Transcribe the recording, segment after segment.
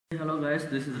Hello guys,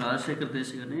 this is Shekar.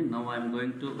 Now I am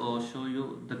going to show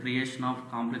you the creation of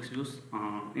complex views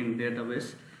in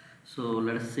database. So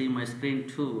let us see my screen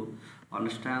to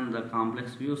understand the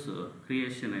complex views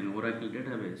creation in Oracle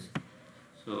database.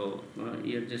 So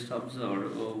here just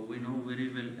observe, we know very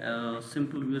well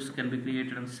simple views can be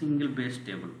created on single base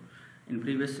table. In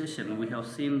previous session we have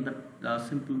seen that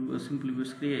simple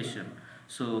views creation.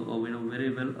 So we know very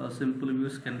well simple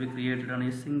views can be created on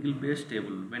a single base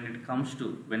table. When it comes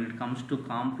to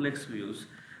complex views,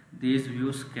 these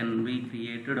views can be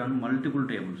created on multiple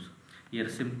tables. Here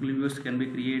simple views can be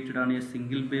created on a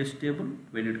single base table.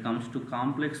 When it comes to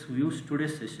complex views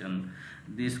today's session,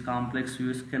 these complex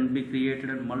views can be created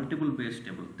on multiple base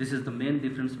table. This is the main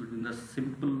difference between the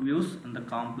simple views and the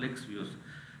complex views.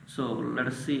 So let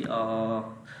us see the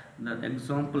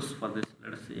examples for this.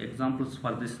 Let us see examples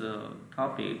for this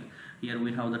topic. Here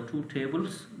we have the two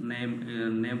tables.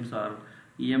 Names are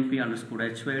EMP underscore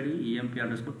HYD, EMP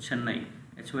underscore Chennai.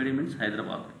 HYD means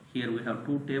Hyderabad. Here we have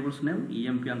two tables name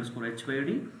EMP underscore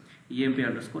HYD, EMP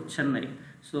underscore Chennai.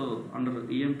 So under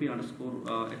EMP underscore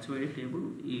HYD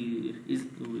table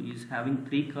is having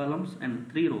 3 columns and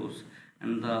 3 rows,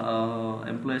 and the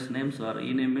employees names are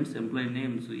ename means employee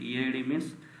names, EID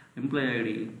means employee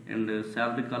ID, and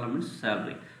salary column is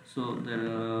salary. So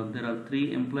there are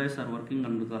 3 employees are working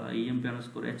under the EMP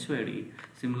underscore HYD.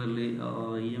 Similarly,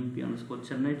 EMP underscore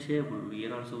Chennai table,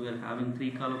 here also we are having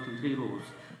 3 columns and 3 rows.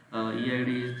 EID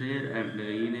is there and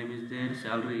ename is there,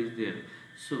 salary is there.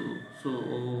 So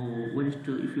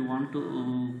if you want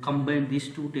to combine these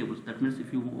two tables, that means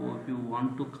if you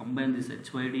want to combine this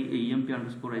HYD, EMP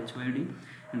underscore HYD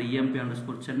and EMP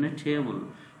underscore Chennai table,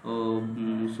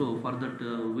 so for that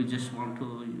we just have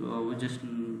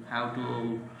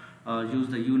to use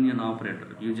the union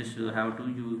operator. You just have to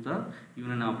use the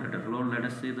union operator. Now let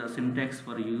us see the syntax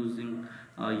for using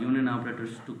union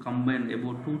operators to combine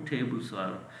about two tables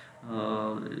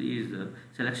is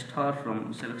select star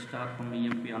from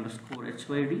EMP underscore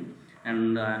HYD,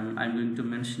 and I'm going to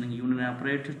mention union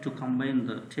operator to combine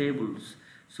the tables.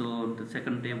 So the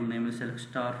second table name is select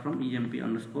star from EMP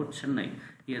underscore Chennai.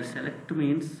 Here select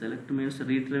means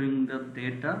retrieving the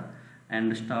data,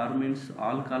 and star means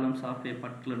all columns of a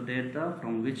particular data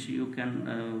from which you can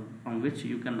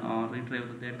retrieve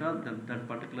the data. That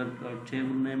particular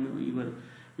table name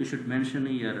you should mention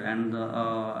here, and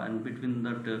between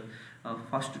that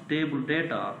first table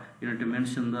data you need to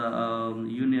mention the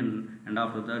union, and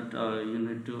after that you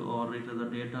need to retrieve the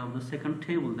data of the second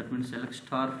table. That means select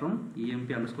star from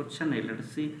EMP underscore Chennai. Let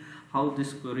us see how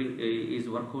this query is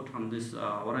worked out on this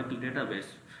Oracle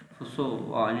database.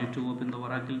 So I need to open the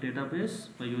Oracle database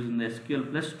by using the SQL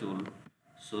Plus tool.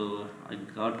 So I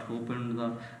got opened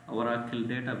the Oracle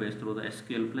database through the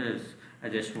SQL Plus. I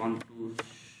just want to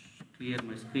clear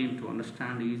my screen to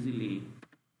understand easily.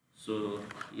 So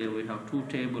here we have two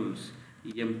tables,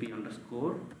 EMP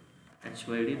underscore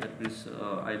HYD, that means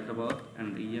Hyderabad,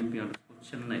 and EMP underscore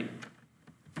Chennai.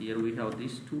 Here we have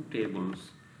these two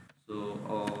tables. So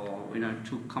we need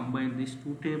to combine these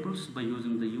two tables by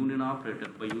using the union operator,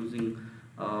 by using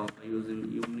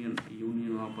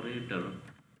union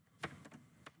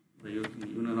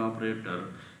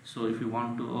operator. So if you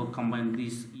want to combine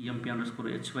these EMP underscore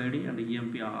HYD and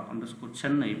EMP underscore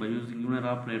Chennai by using union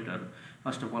operator,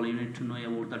 first of all you need to know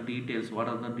about the details. What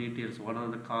are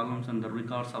the columns and the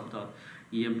records of the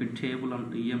EMP table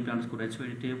and EMP underscore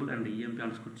HYD table and EMP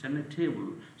underscore Chennai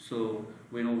table. So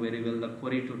we know very well the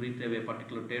query to retrieve a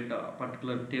particular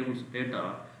table's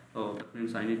data. That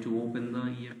means I need to open the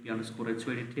EMP underscore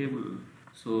HYD table.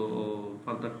 So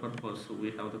for that purpose,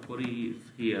 we have the query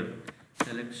here.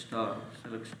 Select star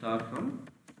from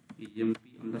EMP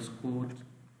underscore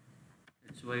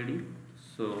HYD.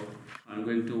 So I'm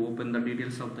going to open the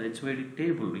details of the HYD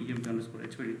table, EMP underscore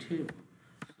HYD table.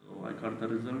 So I got the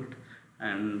result,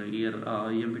 and here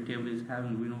EMP table is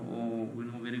having, we know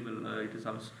very well it is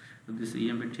also, this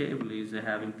EMP table is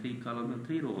having 3 columns and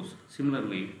 3 rows.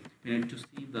 Similarly, we need to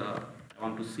see I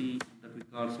want to see the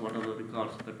records. What are the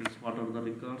records? That means what are the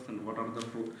records and what are the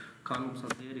columns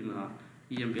are there in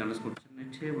EMP underscore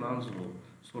Chennai table also.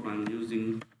 So I'm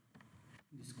using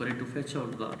this query to fetch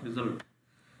out the result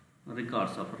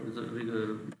records of the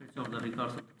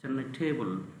records of the Chennai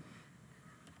table.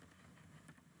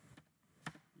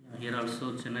 Here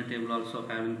also Chennai table also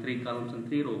having 3 columns and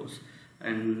 3 rows,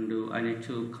 and I need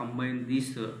to combine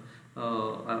this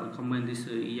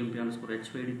EMP underscore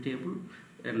HYD table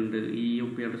and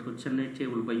EMP underscore Chennai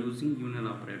table by using union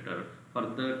operator. For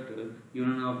that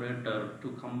union operator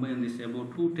to combine this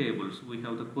about two tables, we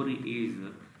have the query is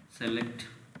select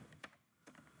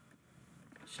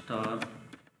star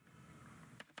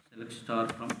select star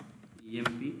from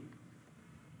emp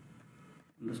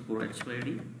underscore hyd,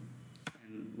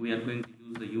 and we are going to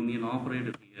use the union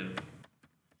operator here,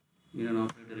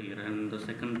 and the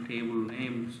second table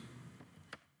names,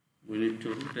 we need to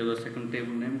have the second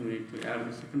table name, we need to add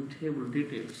the second table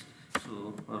details.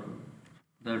 So for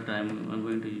that I'm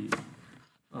going to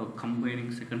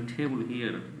combining second table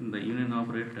here in the union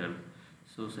operator.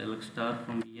 So select star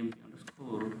from emp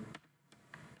underscore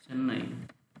Chennai.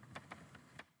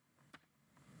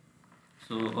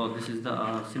 So this is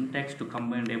the syntax to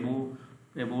combine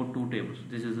above two tables.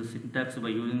 This is the syntax by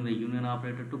using the union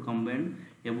operator to combine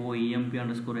above emp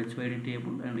underscore hyd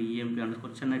table and emp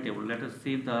underscore Chennai table. Let us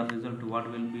see the result.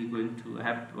 What will be going to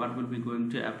happen? What will be going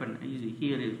to happen?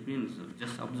 Here it means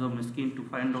just observe my screen to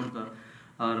find out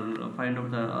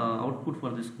the output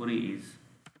for this query is,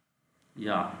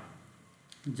 yeah.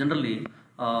 Generally,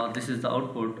 this is the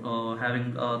output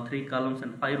having 3 columns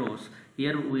and 5 rows.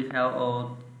 Here we have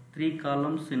 3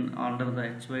 columns in under the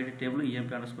hyd table,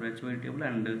 emp underscore hyd table,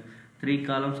 and 3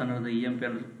 columns under the emp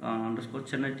underscore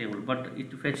Chennai table. But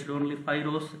it fetched only 5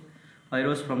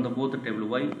 rows from the both the table.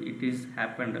 Why it is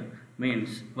happened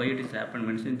means,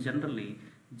 in generally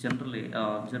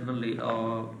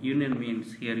union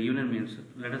means, here union means,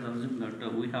 let us assume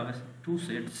that we have 2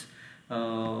 sets.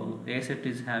 A set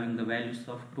is having the values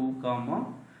of 2,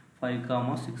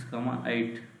 5, 6,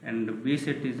 8, and B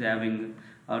set is having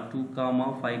 2,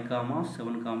 5,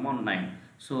 7, 9.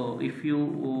 So if you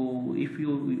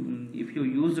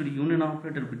use the union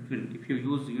operator between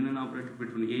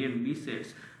A and B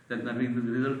sets, then the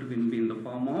result will be in the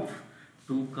form of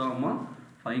 2,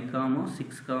 5,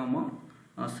 6, 7,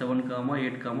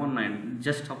 8, 9.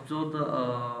 Just observe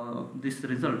this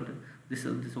result. This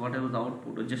whatever the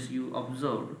output, just you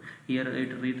observe here.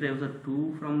 It retrieves the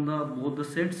 2 from the both the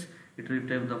sets, it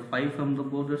retrieves the 5 from the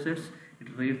both the sets, it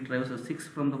retrieves the 6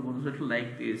 from the both the sets,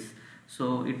 like this.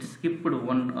 So it skipped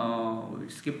one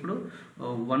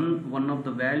one of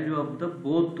the value of the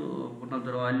both one of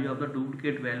the value of the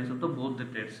duplicate values of the both the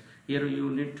sets. Here you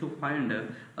need to find the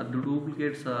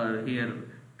duplicates are here.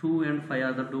 2 and 5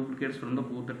 are the duplicates from the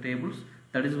both the tables.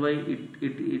 That is why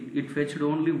it fetched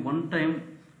only one time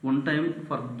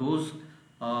for those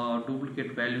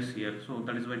duplicate values here. So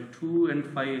that is why 2 and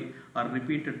 5 are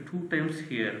repeated 2 times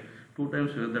here.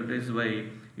 That is why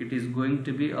it is going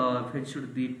to be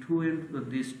fetched the 2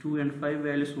 and 5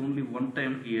 values only one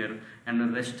time here, and the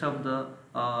rest of the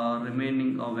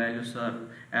remaining values are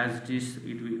as this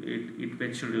it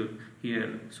fetched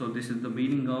here. So this is the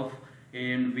meaning of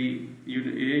A and B, A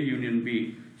union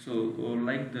B. So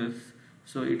like this.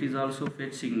 So it is also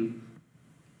fetching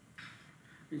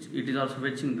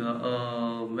the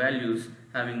values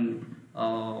having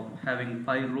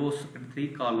 5 rows and 3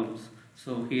 columns.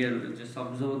 So here just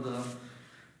observe the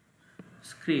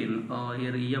screen.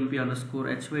 Here emp underscore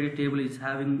hyd table is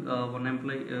having one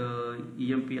employee,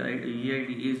 emp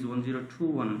EID is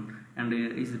 1021, and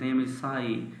his name is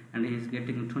Sai, and he is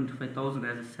getting 25,000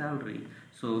 as a salary.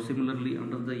 So similarly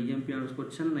under the emp underscore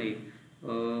Chennai,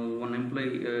 one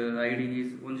employee ID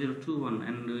is 1021,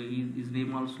 and his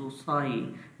name also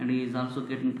Sai, and he is also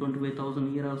getting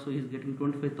 25,000. Here also he is getting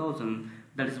 25,000.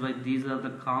 That is why these are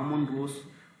the common rows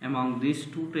among these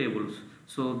 2 tables.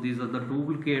 So these are the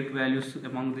duplicate values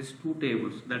among these 2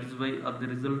 tables. That is why the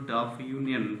result of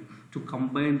union to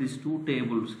combine these 2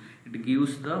 tables, it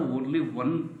gives the only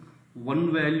one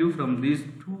value from these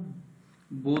 2.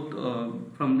 Both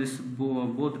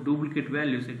both duplicate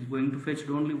values, it is going to fetch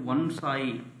only one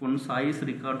size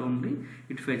record only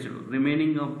it fetched.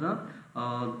 Remaining of the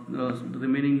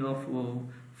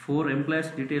 4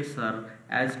 employees details are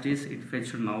as it is it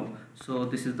fetched now. So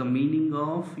this is the meaning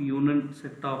of union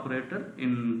set operator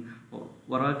in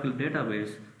Oracle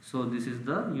database. So this is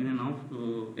the union of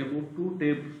above 2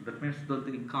 tables. That means that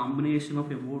the combination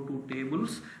of above 2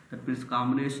 tables, that means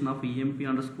combination of emp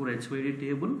underscore hyd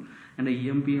table and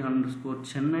emp underscore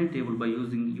Chennai table by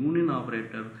using union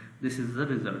operator. This is the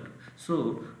result.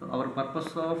 So our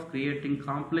purpose of creating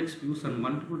complex views and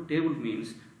multiple table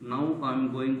means, now I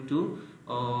am going to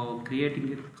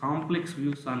creating a complex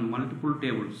views on multiple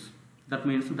tables. That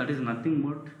means that is nothing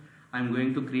but I am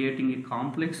going to creating a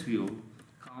complex view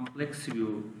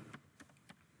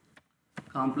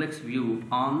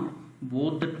on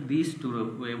both these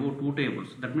above 2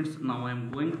 tables. That means now I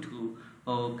am going to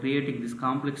creating this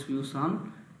complex views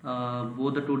on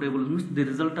both the 2 tables, means the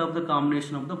result of the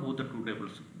combination of the both the 2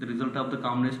 tables. The result of the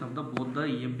combination of the both the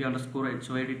emp underscore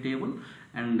hyd table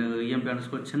and emp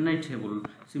underscore Chennai table.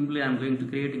 Simply I am going to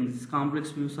creating this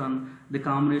complex views on the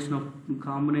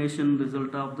combination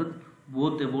result of the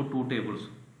both above 2 tables.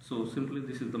 So simply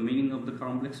this is the meaning of the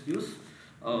complex views.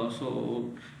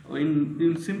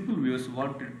 In simple views,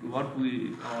 what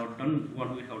we have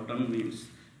done means,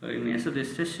 in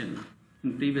yesterday's session,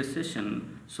 in previous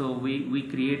session, so we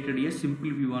created a simple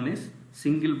view on a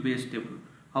single base table.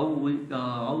 How we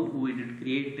did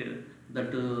create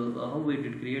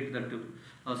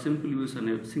simple views on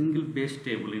a single base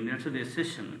table in yesterday's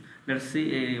session. Let's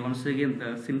see once again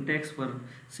the syntax for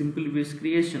simple views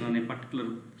creation on a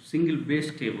particular single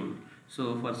base table.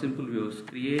 So for simple views,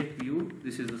 create view.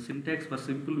 This is the syntax for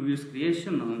simple views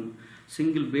creation on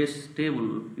single base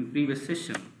table in previous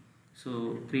session.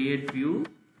 So create view.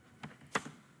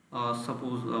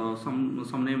 Suppose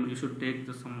some name you should take.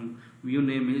 Some view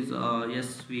name is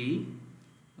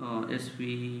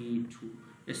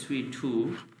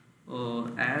SV2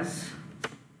 as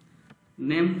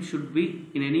name should be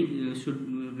in any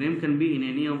name can be in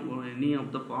any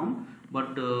of the form,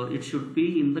 but it should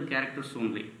be in the characters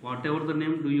only. Whatever the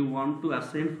name do you want to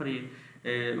assign for a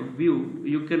view,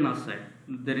 you can assign.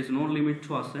 There is no limit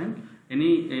to assign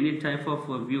any type of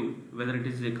view, whether it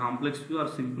is a complex view or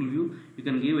simple view. You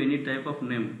can give any type of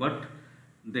name, but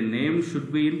the name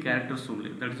should be in characters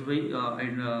only. That is why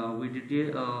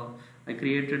I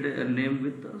created a name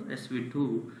with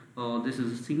SV2. This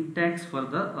is syntax for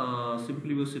the simple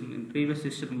views. In previous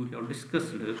session we have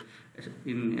discussed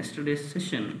in yesterday's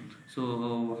session.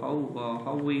 So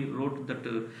how we wrote that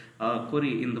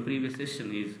query in the previous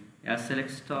session is as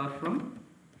select star from.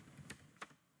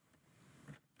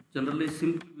 Generally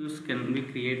simple views can be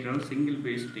created on single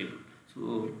base table.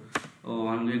 So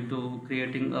I'm going to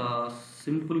creating a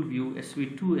simple view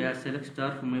SV2 as select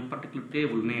star from a particular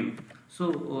table name.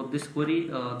 So this query,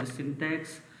 this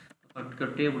syntax,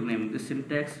 particular table name, this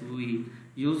syntax we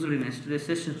used in yesterday's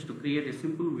sessions to create a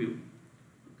simple view.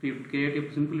 Create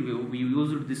a simple view. We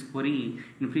used this query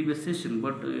in previous session,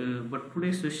 but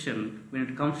today's session, when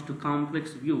it comes to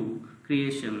complex view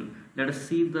creation, let us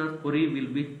see the query will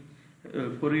be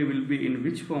in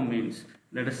which form means.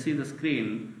 Let us see the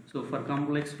screen. So for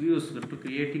complex views, to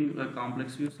creating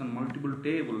complex views on multiple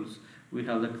tables, we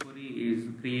have the query is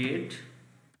create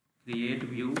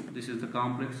view. This is the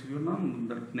complex view now.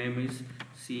 That name is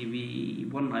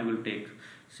CV1. I will take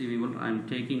CV1. I am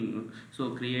taking.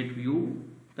 So create view.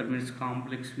 That means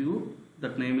complex view.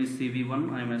 That name is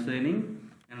CV1. I am assigning,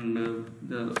 and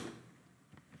the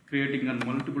creating on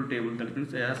multiple tables. That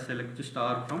means as select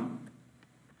star from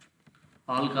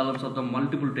all columns of the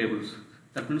multiple tables.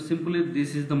 That means simply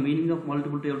this is the meaning of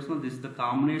multiple tables. Now this is the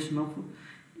combination of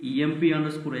EMP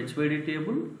underscore HYD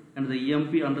table and the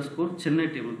EMP underscore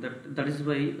Chennai table. That is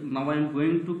why now I am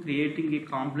going to creating a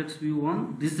complex view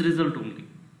on this result only.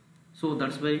 So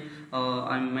that's why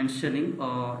I am mentioning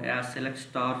as select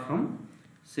star from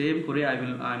same query. I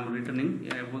am returning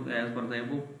as per the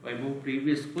above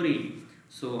previous query.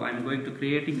 So I am going to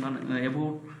creating one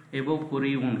above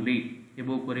query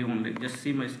only. Just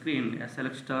see my screen as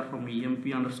select star from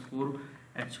EMP underscore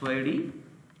HYD,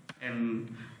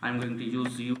 and I'm going to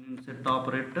use union set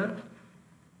operator,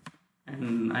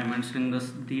 and I'm mentioning the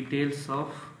details of,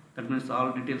 that means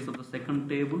all details of the second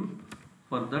table.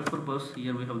 For that purpose,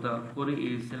 here we have the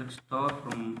query is select star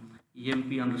from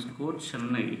EMP underscore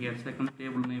Chennai. Here second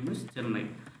table name is Chennai.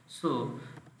 So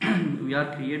we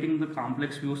are creating the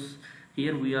complex views.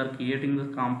 Here we are creating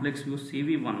the complex view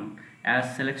CV1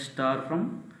 as select star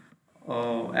from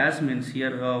as means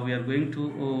here we are going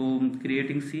to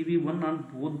creating CV1 on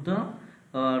both the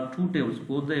two tables,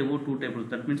 both the above two tables.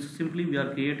 That means simply we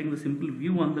are creating the simple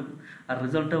view on the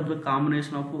result of the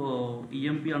combination of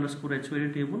EMP underscore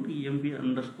HYD table, EMP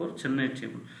underscore Chennai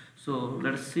table. So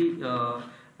let us see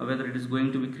whether it is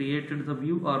going to be created the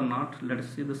view or not. Let us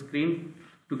see the screen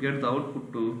to get the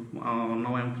output to.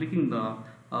 Now I am clicking the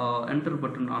enter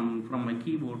button on from my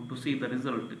keyboard to see the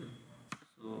result.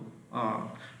 So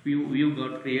view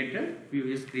got created, view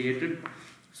is created.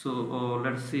 So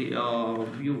let's see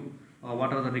view,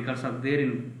 what are the records are there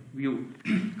in view.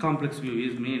 Complex view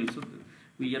is main. So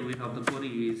here we have the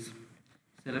query is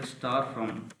select star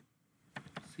from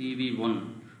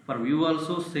CV1. For view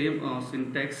also same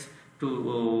syntax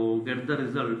to get the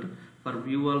result. For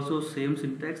view also same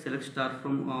syntax, select star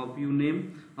from view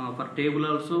name. For table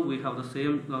also we have the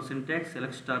same syntax,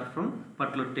 select star from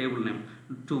particular table name.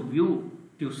 To view,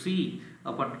 to see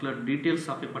a particular details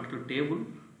of a particular table,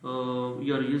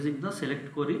 you are using the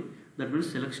select query. That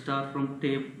means select star from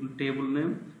table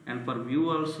name. And for view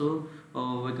also,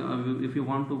 if you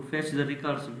want to fetch the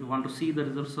records, if you want to see the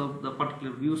results of the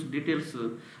particular views details,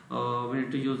 we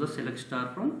need to use the select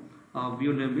star from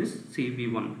view name is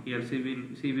CV1. Here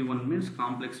CV1 means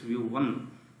complex view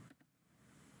 1.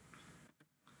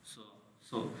 So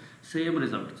So same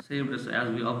result as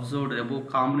we observed above.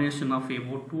 Combination of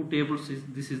about two tables is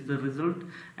this is the result,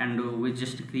 and we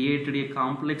just created a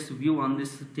complex view on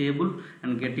this table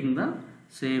and getting the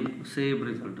same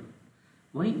result.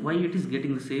 Why it is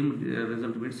getting the same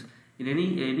result means in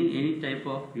any type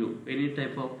of view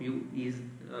is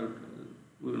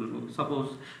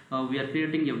suppose we are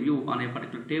creating a view on a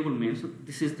particular table means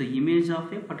this is the image of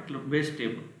a particular base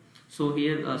table. So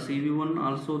here CV1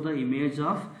 also the image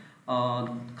of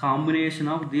combination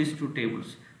of these two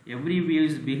tables. Every view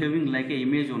is behaving like an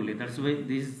image only. That's why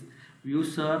these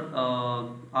views are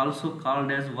also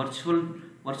called as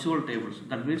virtual tables.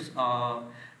 That means a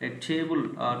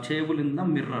table in the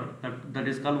mirror, that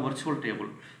is called virtual table.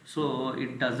 So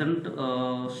it doesn't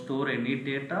store any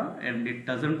data and it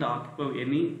doesn't occupy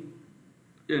any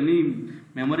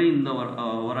memory in the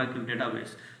Oracle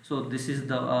database. So this is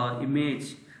the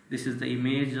image. This is the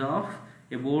image of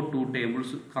about two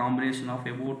tables, combination of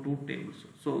about two tables.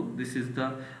 So this is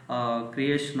the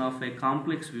creation of a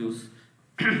complex views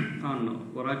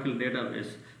on Oracle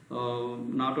database.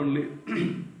 Not only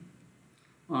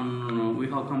we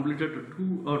have completed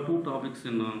two topics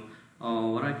in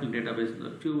Oracle database.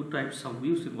 The two types of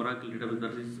views in Oracle database,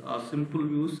 that is simple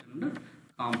views and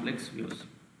complex views.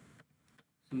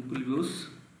 Simple views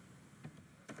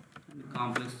and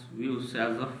complex views.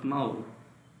 As of now,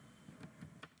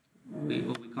 we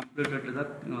completed the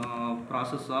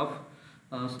process of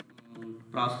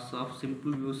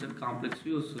simple views and complex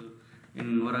views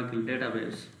in Oracle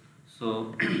database.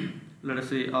 So let us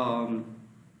say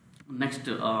next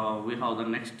we have the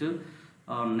next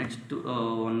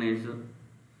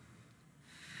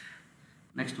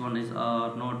one is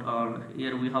note.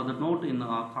 Here we have the note in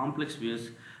complex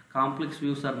views. Complex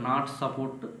views are not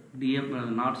support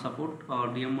DML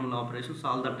operations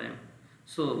all the time.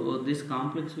 So these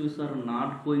complex views are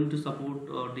not going to support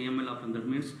DML operations. That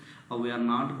means we are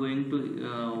not going to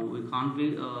we can't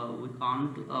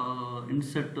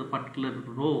insert a particular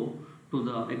row to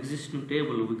the existing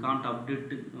table. We can't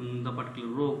update the particular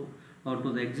row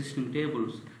to the existing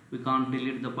tables. We can't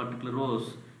delete the particular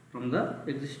rows from the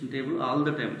existing table all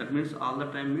the time. That means all the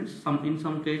time means in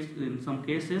some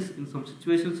cases, in some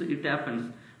situations it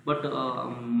happens. But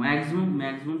maximum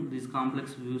these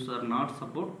complex views are not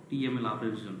support DML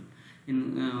operation.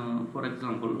 In for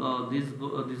example, these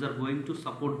are going to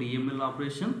support DML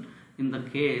operation in the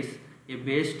case a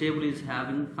base table is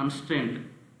having constraint.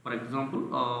 For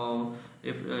example,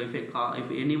 if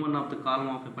any one of the column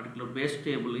of a particular base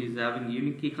table is having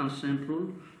unique key constraint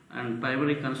rule and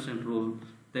primary constraint rule,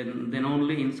 then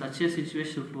only in such a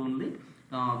situation only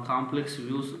complex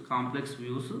views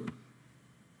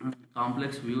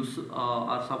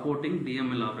are supporting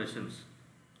DML operations.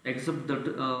 Except that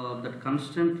that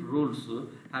constraint rules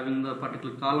having the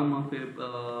particular column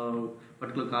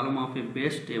of a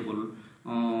base table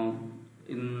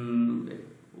in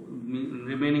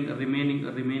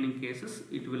remaining cases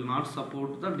it will not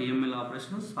support the DML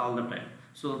operations all the time.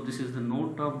 So this is the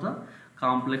note of the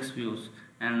complex views.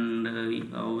 And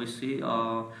we see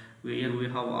here we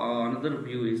have another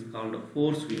view is called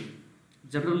force view.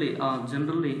 Generally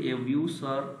views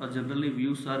are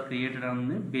created on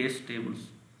the base tables,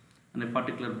 on a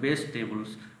particular base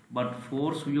tables, but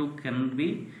force view can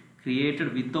be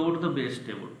created without the base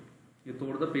table. We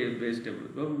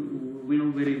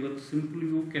know very well simple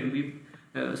view can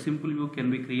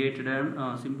be created on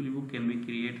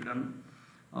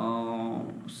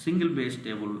single base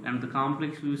table, and the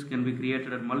complex views can be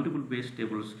created on multiple base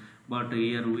tables. But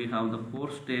here we have the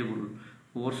force table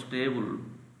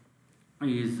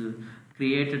is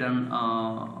created on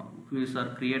views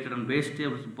are created on base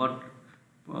tables, but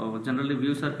generally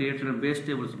views are created on base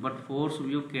tables, but force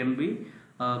view can be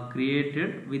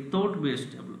created without base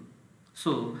table.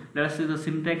 So let us see the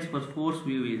syntax for force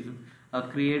view is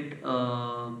create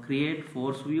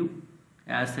force view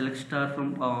as select star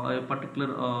from a particular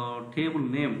table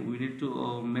name. We need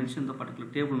to mention the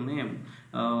particular table name.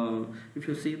 If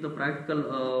you see the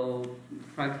practical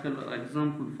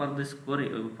example for this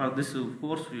query, for this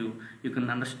force view, you can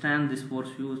understand this force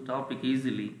view topic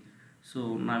easily.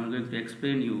 So now I'm going to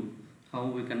explain you how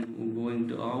we can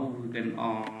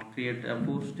create a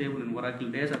force table in Oracle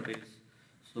database.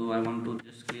 So I want to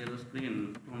just clear the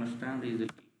screen to understand easily.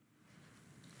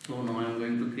 So now I'm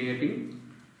going to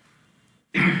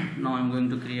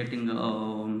creating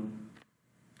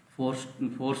force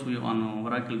view on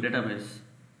Oracle database.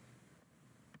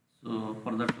 So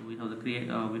for that we have the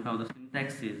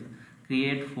syntax is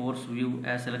create force view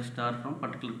as select star from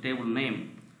particular table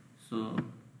name. So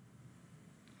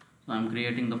I'm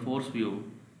creating the force view.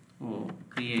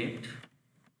 Create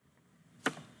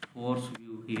force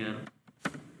view here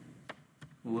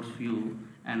force view,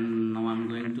 and now I'm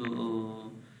going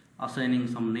to assigning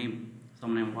some name,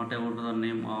 whatever the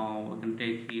name we can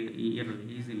take here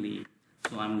easily.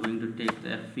 So I'm going to take the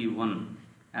FV1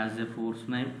 as a force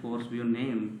view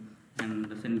name, and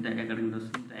the syntax, according to the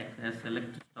syntax, as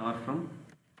select star from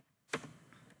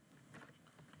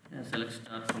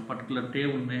particular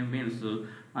table name means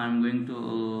I'm going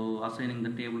to assigning the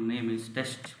table name is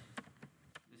test.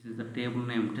 This is the table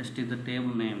name, test is the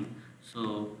table name.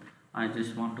 So I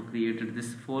just want to create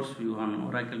this force view on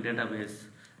Oracle database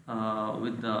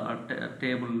with the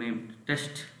table name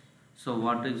test. So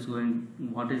what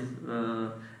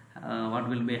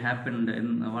will be happened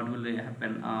in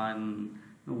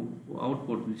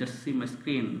output? Just see my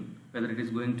screen whether it is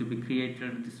going to be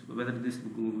created, whether this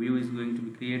view is going to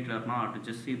be created or not.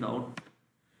 Just see the output.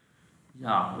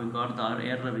 Yeah, we got the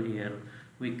error here.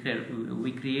 We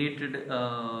created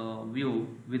a view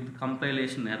with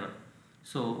compilation error.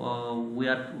 So we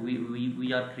are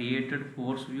created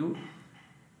force view,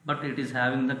 but it is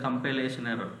having the compilation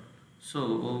error.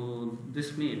 So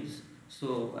this means,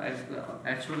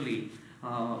 actually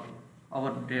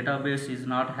our database is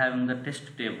not having the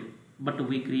test table, but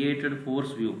we created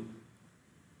force view.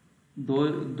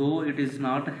 Though it is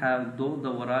not have, though the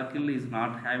Oracle is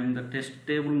not having the test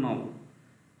table now,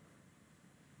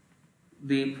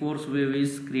 the force view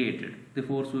is created.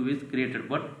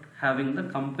 But having the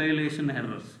compilation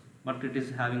errors.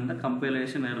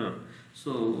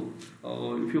 So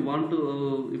if you want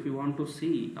to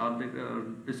see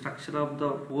the structure of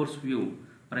the force view,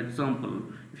 for example,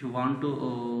 if you want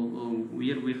to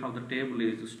here we have the table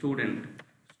is student.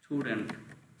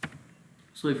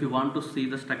 So if you want to see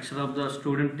the structure of the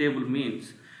student table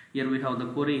means, here we have the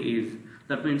query is,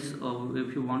 that means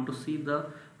if you want to see the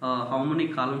how many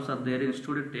columns are there in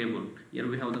student table, here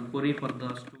we have the query for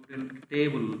the student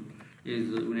table is,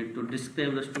 we need to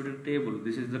describe the student table.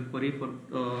 This is the query for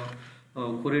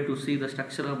query to see the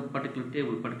structure of particular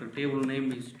table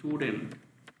name is student.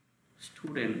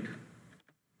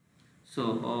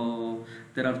 So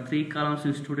there are 3 columns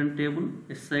in student table: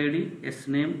 SID,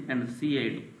 SName and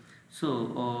CID.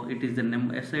 So it is the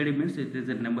number. SID means it is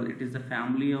the number, it is the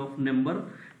family of number,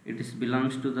 it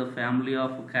belongs to the family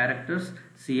of characters.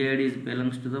 CID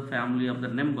belongs to the family of the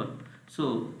number.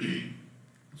 So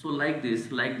so like this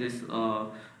we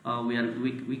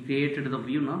created the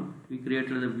view now.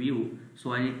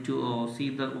 So I need to see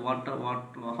the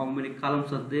how many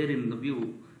columns are there in the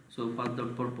view. So for the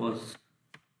purpose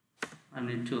I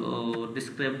need to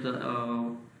describe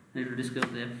the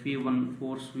FV1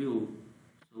 force view.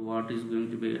 So what is going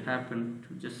to be happen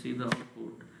to just see the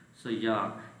output. So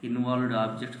yeah, involved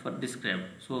object for describe.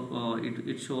 So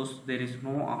it shows there is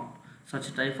no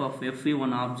such type of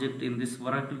FV1 object in this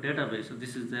Oracle database. So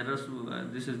this is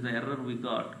the error we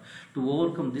got. To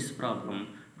overcome this problem,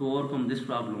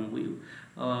 we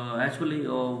actually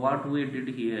what we did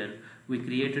here, we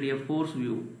created a force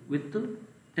view with the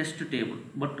test table,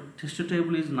 but test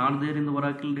table is not there in the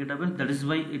Oracle database. That is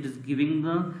why it is giving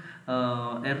the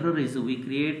error is we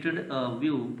created a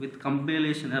view with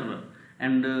compilation error,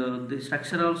 and the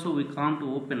structure also we can't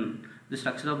open. The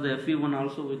structure of the FV1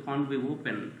 also we can't be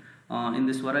open in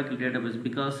this Oracle database,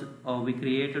 because we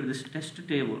created this test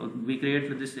table, we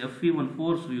created this FV1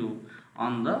 force view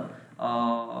on the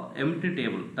empty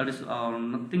table, that is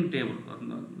nothing table.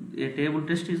 A table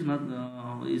test is not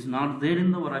there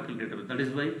in the Oracle database. That is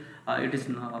why it is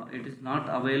not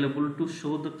available to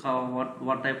show the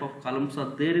what type of columns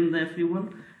are there in the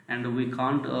FV1, and we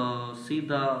can't see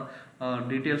the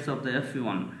details of the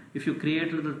FV1. If you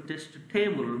created the test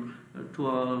table to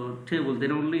a table,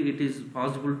 then only it is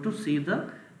possible to see the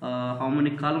how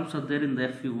many columns are there in the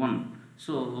FV1.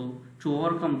 So to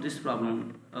overcome this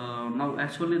problem, now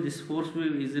actually this force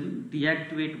view is in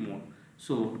deactivate mode.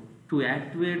 So to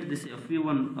activate this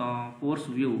FV1 force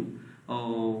view,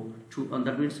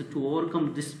 that means to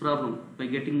overcome this problem by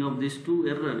getting of these 2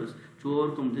 errors, to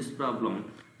overcome this problem,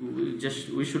 we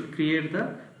should create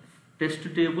the test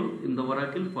table in the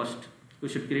Oracle first.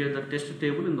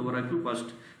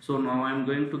 So now I am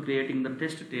going to creating the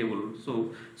test table.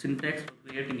 So syntax for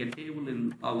creating a table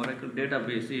in our Oracle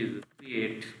database is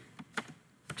create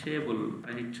table.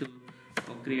 I need to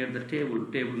create the table.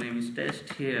 Table name is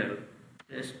test here,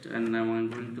 test, and now I'm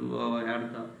going to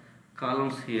add the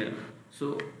columns here.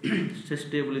 So test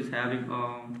table is having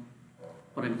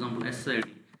for example SID.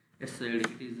 It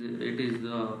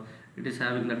is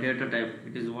having the data type.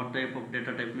 It is what type of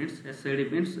data type means?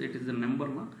 SID means it is a number.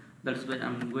 That's why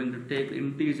I'm going to take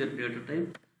integer data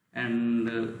type, and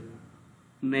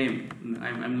name.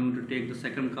 I'm going to take the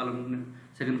second column.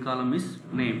 Second column is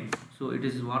name. So it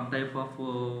is what type of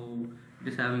It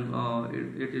is having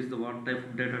it is the what type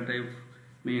of data type,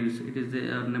 means it is the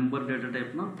number data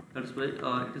type, no, that's why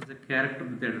it is the character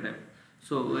data type.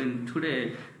 So in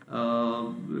today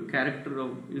character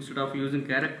instead of using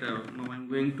character, now I'm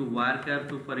going to varchar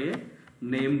 2 for a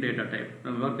name data type,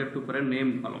 varchar 2 for a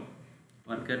name column,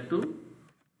 varchar 2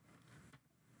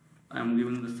 I am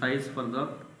giving the size for the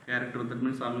character. That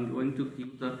means I am going to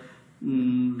keep the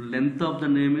length of the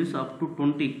name is up to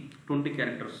 20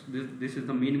 characters. This is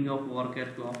the meaning of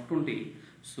varchar 2 of 20.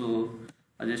 So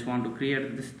I just want to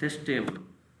create this test table.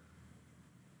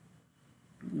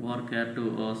 Varchar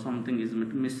 2 something is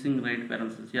missing right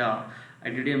parenthesis. Yeah, I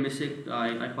did a mistake.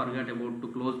 I forgot about to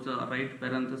close the right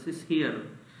parenthesis here.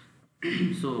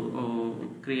 So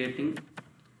creating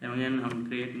again, I'm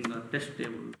creating the test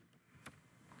table.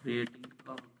 Create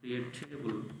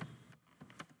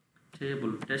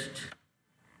table test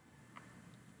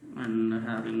and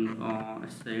having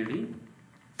SID,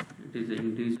 it is an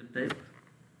integer type,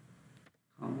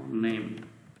 name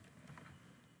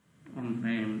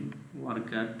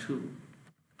varchar 2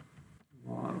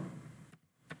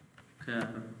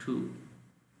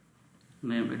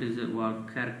 name, it is a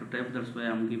character type, that's why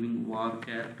I'm giving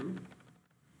varchar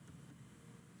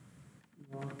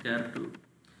 2.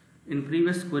 In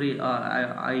previous query,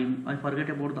 I forget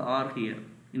about the R here.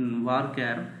 In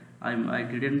varchar, I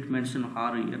didn't mention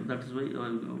R here. That is why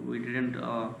we didn't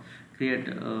create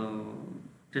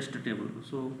test table.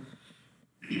 So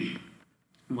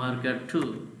varchar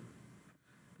 2,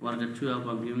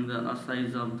 I'm giving the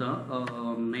size of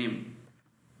the name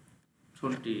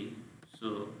 20.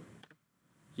 So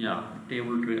yeah,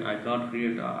 table tree. I have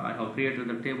created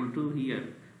the table 2 here.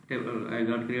 I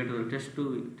got created the test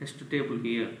table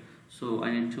here. So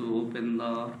I need to open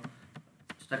the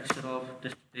structure of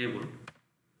test table.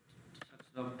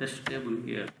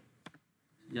 Here.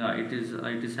 Yeah, it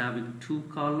is having 2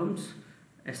 columns.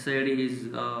 SID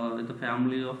is the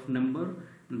family of number.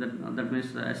 That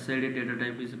means the SID data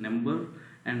type is number,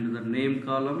 and the name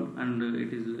column, and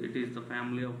it is the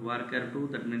family of varchar 2.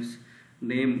 That means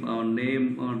name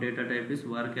data type is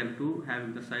varchar 2,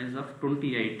 having the size of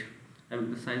 28.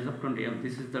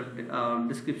 This is the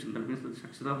description. That means the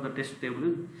structure of the test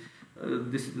table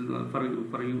is this for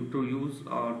you to use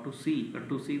to see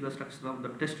the structure of the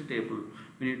test table.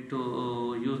 We need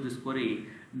to use this query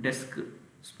desk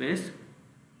space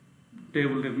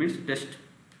table means test.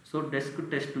 So desk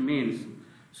test means,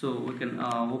 so we can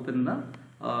open the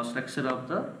structure of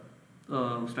the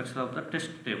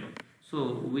test table.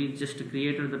 So we just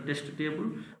created the test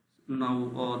table.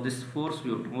 Now this force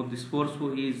view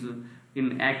is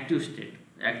in active state.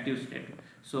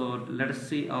 So let us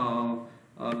see the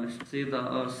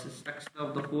structure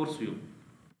of the force view.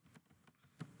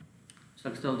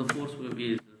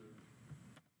 Is,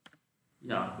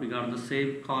 yeah, we got the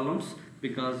same columns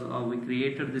because we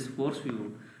created this force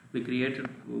view. We created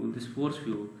this force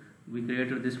view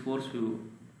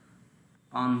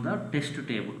on the test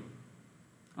table.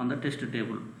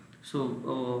 So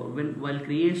while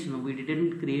creation, we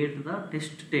didn't create the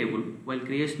test table. While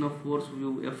creation of force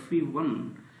view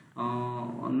FV1,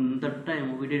 on that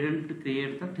time we didn't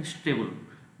create the test table,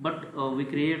 but we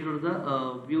created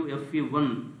the view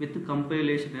FV1 with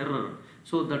compilation error.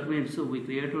 So that means we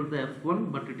created the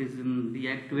F1, but it is in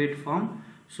deactivate form.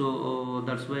 So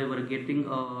that's why we are getting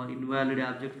invalid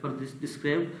object for this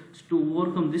describe. So to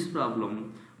overcome this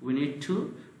problem, we need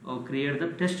to create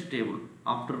the test table.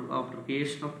 After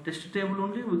creation of test table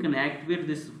only, we can activate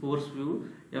this force view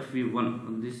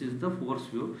FV1. This is the force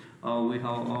view. We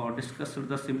have discussed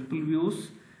the simple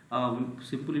views,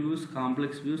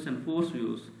 complex views, and force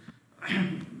views.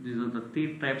 These are the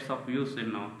 3 types of views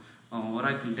in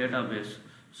Oracle database.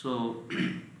 So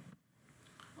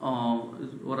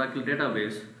Oracle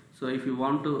database. So if you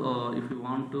want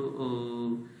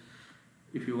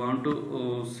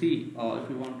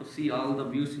to see all the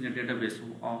views in a database,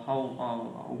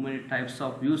 how many types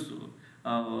of views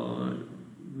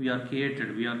we are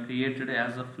created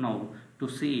as of now, to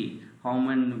see how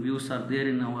many views are there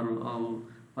in our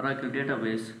Oracle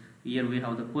database. Here we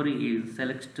have the query is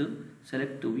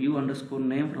select view underscore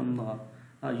name from the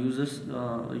users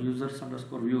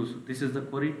underscore views. This is the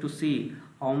query to see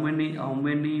how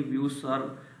many views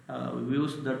are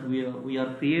views that we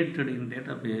are created in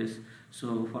database.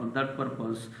 So for that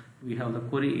purpose, we have the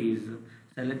query is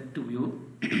select view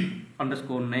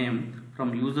underscore name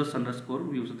from users underscore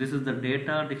views. This is the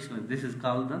data dictionary. This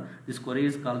query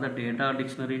is called the data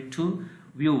dictionary to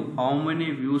view how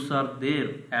many views are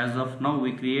there as of now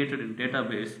we created in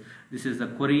database. This is the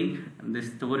query, and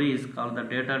this query is called the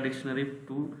data dictionary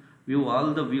to view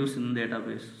all the views in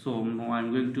database. So now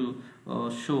I'm going to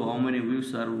show how many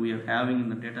views are we are having in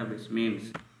the database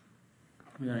means.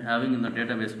 We are having in the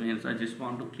database means I just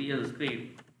want to clear the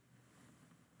screen.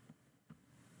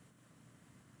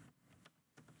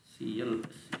 CL.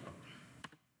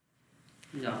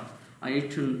 Yeah, I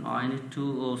need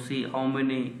to see how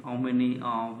many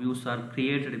views are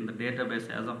created in the database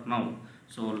as of now.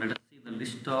 So let us see the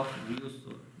list of views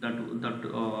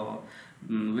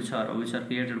which are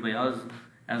created by us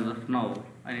as of now.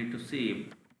 I need to see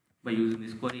by using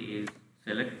this query is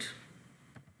select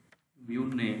view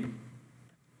name.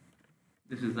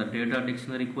 This is the data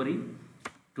dictionary query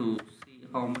to see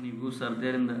how many views are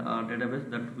there in the database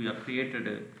that we are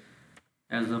created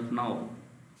as of now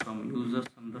from users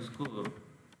underscore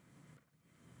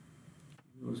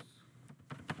use.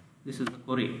 This is the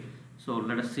query. So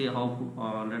let us see how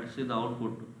let us see the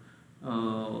output.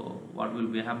 What will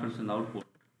be happens in the output?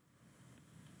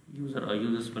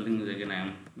 User spelling is again I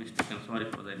am mistaken. Sorry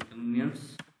for the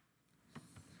inconvenience.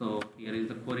 So here is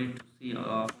the query to see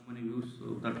how many views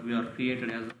that we are created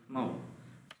as of now.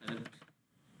 Select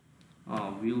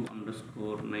view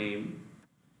underscore name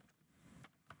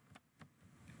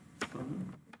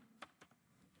from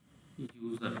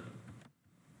user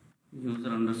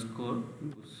underscore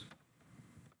use.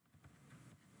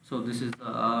 So this is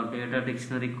the data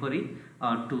dictionary query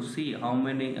to see how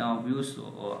many views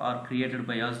are created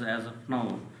by us as of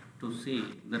now. To see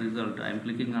the result, I am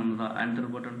clicking on the enter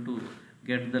button to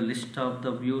get the list of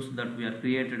the views that we are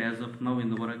created as of now in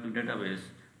the Oracle database.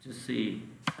 Just see.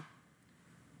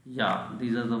 Yeah,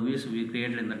 these are the views we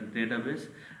created in the database.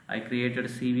 I created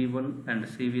CV1 and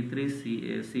CV3,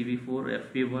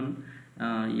 CV4, FV1,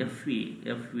 SV,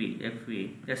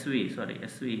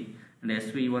 and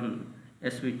SV1,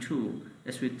 SV2,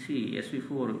 SV3,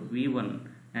 SV4, V1,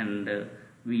 and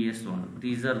VS1.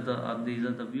 These are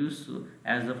the views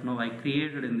as of now I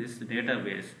created in this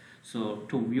database. So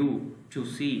to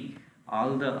see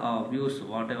all the views,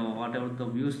 whatever the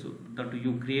views that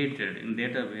you created in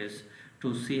database,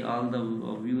 to see all the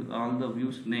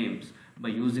views names by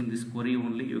using this query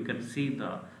only, you can see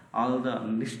all the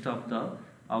list of the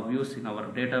views in our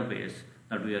database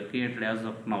that we are created as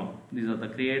of now. These are the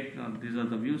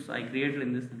views I created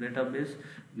in this database.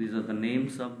 These are the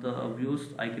names of the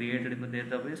views I created in the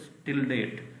database till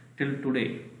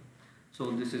today.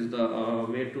 So this is the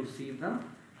way to see the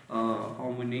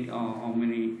how many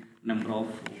number of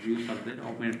views are there,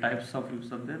 how many types of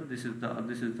views are there. This is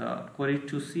the query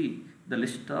to see the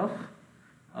list of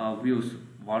views.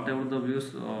 Whatever the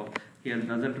views here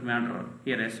doesn't matter.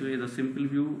 Here SV is a simple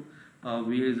view,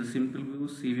 V is a simple view,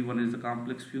 CV1 is a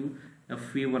complex view,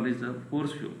 FV1 is a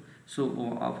coarse view. So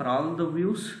for all the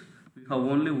views we have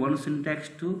only one syntax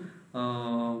to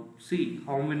see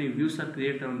how many views are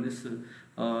created on this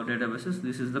databases.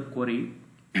 This is the query.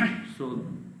 So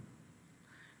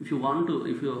if you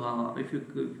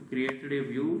created a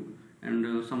view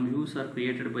and some views are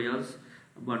created by us,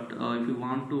 but if you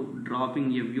want to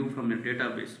dropping a view from your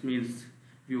database, means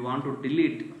if you want to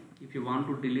delete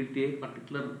a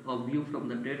particular view from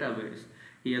the database,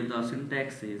 here the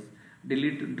syntax is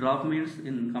delete. Drop means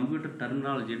in computer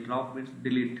terminology, drop means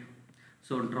delete.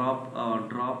 So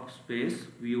drop space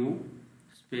view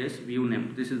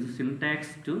name. This is the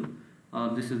syntax to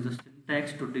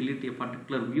delete a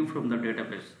particular view from the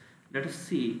database. Let us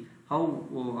see how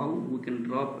we can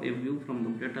drop a view from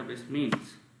the database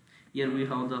means. Here we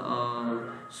have the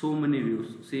so many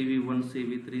views: CV1,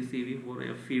 CV3, CV4,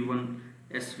 FV1,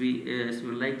 SV.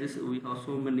 Like this, we have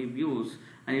so many views.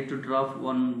 I need to drop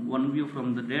one view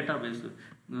from the database.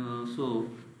 So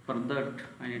for that,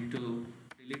 I need to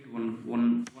delete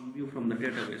one view from the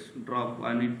database.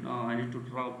 I need to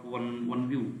drop one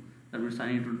view. That means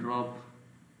I need to drop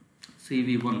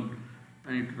CV1.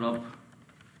 I need to drop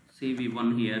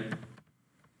CV1 here.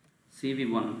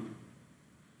 CV1.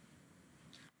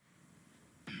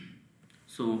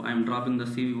 So I am dropping the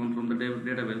CV1 from the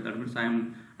database. That means I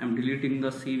am deleting the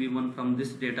CV1 from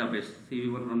this database.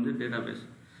 CV1 from this database.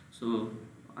 So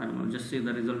I will just see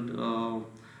the result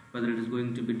whether it is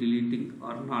going to be deleting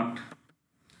or not.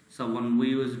 So one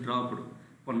view is dropped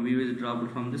from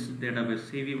this database.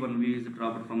 CV1 view is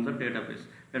dropped from the database.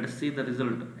 Let us see the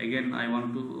result. Again, I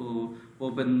want to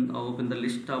open the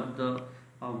list of the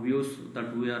views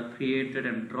that we are created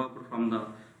and dropped from the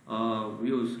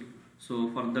views. So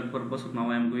for that purpose, now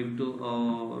I am going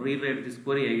to rewrite this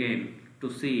query again to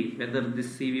see whether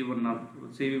this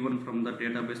CV1 from the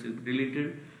database is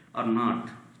deleted or not.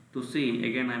 To see,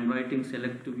 again I am writing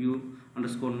select view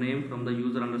underscore name from the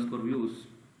user underscore views.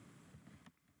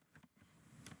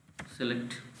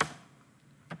 Select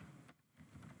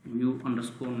view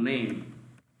underscore name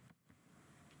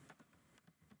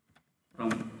from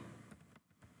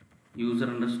user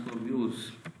underscore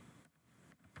views.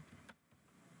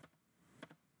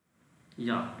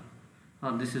 Yeah,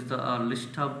 this is the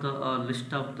list of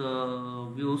the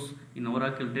views in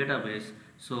Oracle database.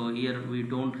 So here we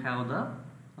don't have the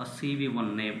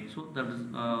CV1 name. So that is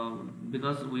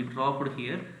because we dropped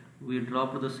here. We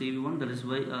dropped the CV1. That is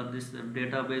why this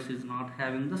database is not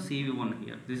having the CV1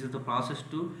 here. This is the process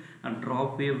to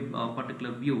drop a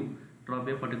particular view.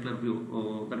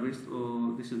 That means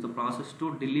this is the process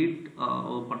to delete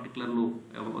a particular loop.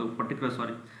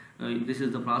 This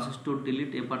is the process to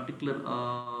delete a particular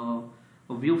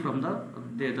view from the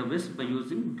database by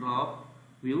using drop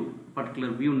view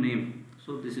particular view name.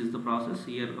 So this is the process.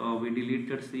 Here we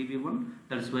deleted CV1.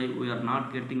 That's why we are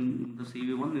not getting the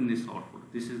CV1 in this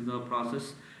output. This is the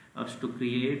process to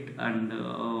create and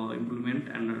implement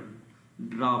and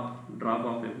drop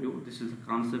of a view. This is the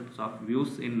concept of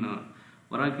views in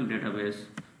Oracle database.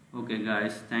 Okay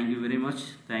guys, thank you very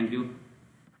much. Thank you.